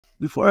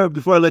Before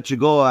I let you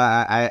go,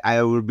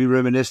 I would be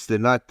remiss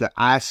not to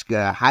ask,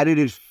 how did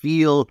it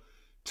feel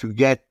to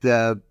get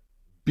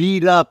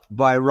beat up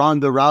by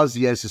Ronda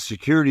Rousey as a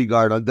security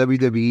guard on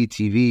WWE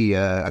TV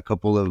a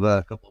couple of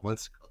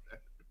months ago?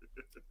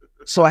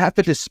 So I have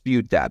to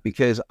dispute that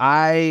because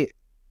I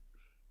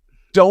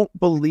don't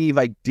believe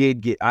I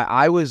did get.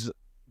 I was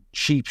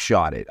cheap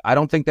shotted. I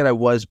don't think that I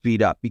was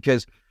beat up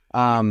because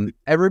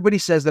everybody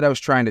says that I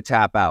was trying to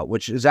tap out,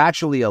 which is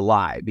actually a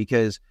lie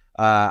because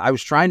I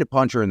was trying to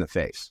punch her in the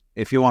face,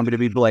 if you want me to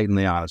be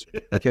blatantly honest,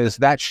 because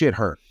that shit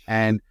hurt.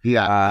 And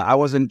I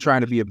wasn't trying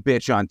to be a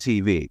bitch on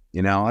TV.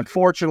 You know,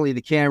 unfortunately,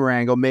 the camera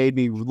angle made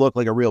me look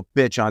like a real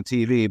bitch on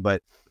TV.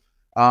 But,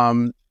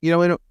 you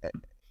know,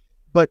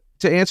 but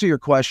to answer your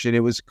question, it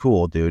was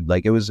cool, dude.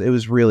 Like, it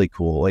was really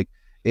cool. Like,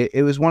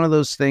 it was one of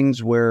those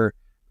things where,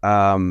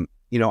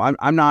 you know,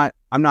 I'm not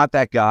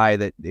that guy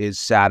that is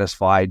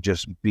satisfied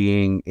just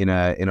being in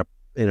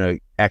a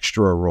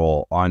extra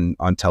role on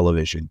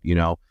television, you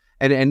know.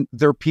 And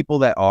there are people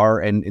that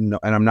are, and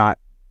I'm not,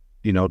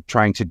 you know,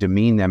 trying to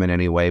demean them in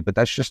any way, but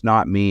that's just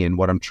not me and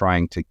what I'm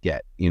trying to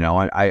get. You know,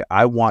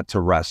 I want to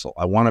wrestle.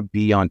 I want to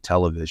be on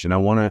television. I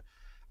want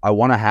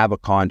to have a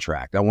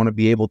contract. I want to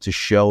be able to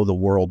show the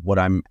world what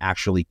I'm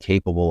actually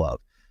capable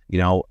of, you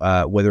know,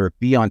 whether it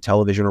be on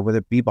television or whether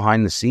it be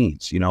behind the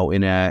scenes, you know,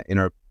 in a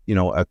you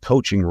know, a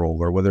coaching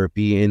role, or whether it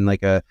be in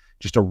like a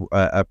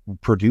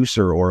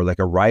producer or like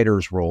a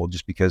writer's role,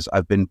 just because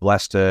I've been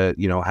blessed to,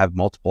 you know, have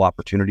multiple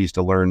opportunities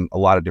to learn a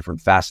lot of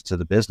different facets of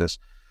the business.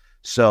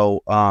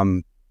 So,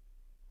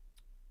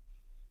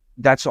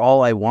 that's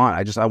all I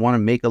want. I want to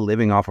make a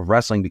living off of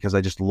wrestling because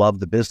I just love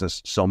the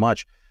business so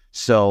much.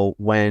 So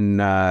when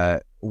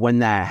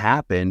that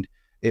happened,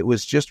 it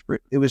was just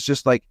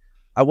like,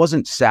 I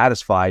wasn't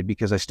satisfied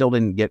because I still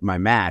didn't get my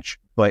match,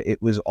 but it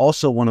was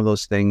also one of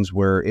those things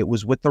where it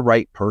was with the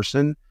right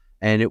person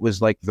and it was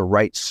like the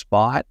right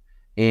spot.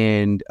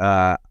 And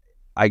I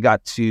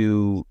got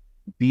to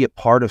be a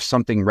part of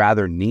something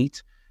rather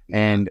neat.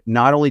 And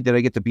not only did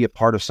I get to be a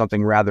part of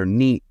something rather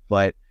neat,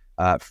 but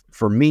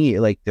for me,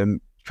 like the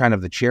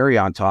cherry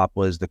on top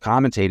was the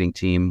commentating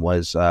team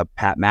was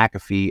Pat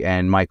McAfee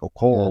and Michael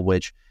Cole,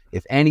 which,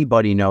 if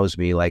anybody knows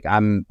me, like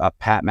I'm a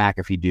Pat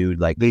McAfee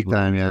dude, like big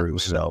time,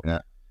 So,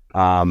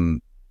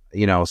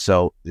 you know,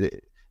 so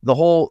the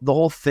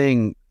whole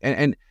thing,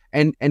 and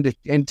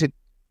to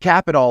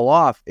cap it all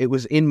off, it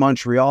was in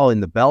Montreal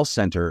in the Bell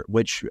Center,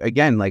 which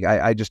again, like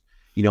I just,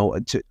 you know,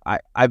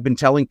 I've been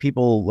telling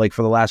people like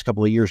for the last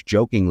couple of years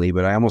jokingly,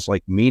 but I almost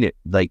like mean it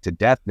like to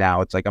death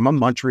now. It's like I'm a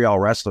Montreal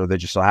wrestler that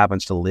just so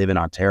happens to live in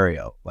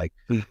Ontario. Like,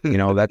 you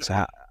know, that's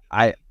how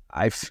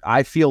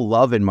I feel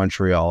love in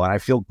Montreal and I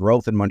feel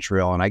growth in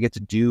Montreal, and I get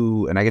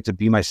to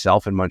be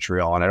myself in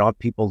Montreal, and I don't have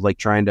people like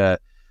trying to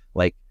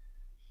like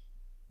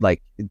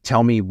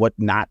tell me what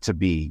not to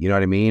be, you know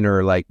what I mean?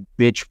 Or like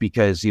bitch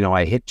because, you know,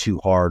 I hit too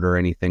hard or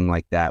anything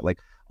like that. Like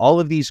all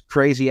of these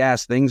crazy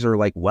ass things are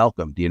like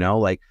welcomed, you know,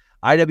 like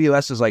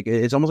IWS is like,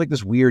 it's almost like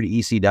this weird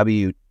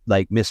ECW,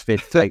 like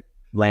misfit type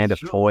land of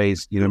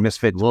toys, you know,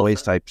 misfit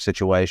toys type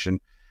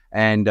situation.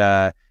 And,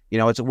 you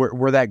know,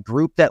 we're that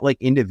group that like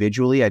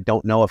individually, I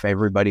don't know if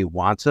everybody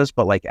wants us,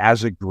 but like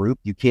as a group,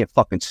 you can't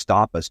fucking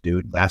stop us,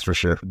 dude. That's for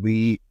sure.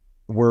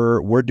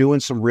 We're doing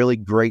some really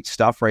great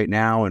stuff right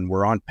now, and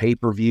we're on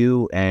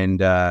pay-per-view, and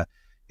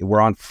we're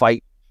on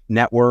Fight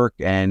Network,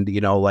 and you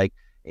know, like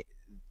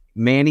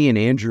Manny and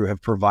Andrew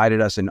have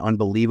provided us an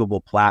unbelievable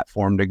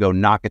platform to go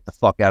knock it the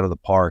fuck out of the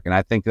park, and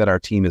I think that our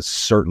team has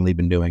certainly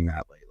been doing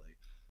that lately.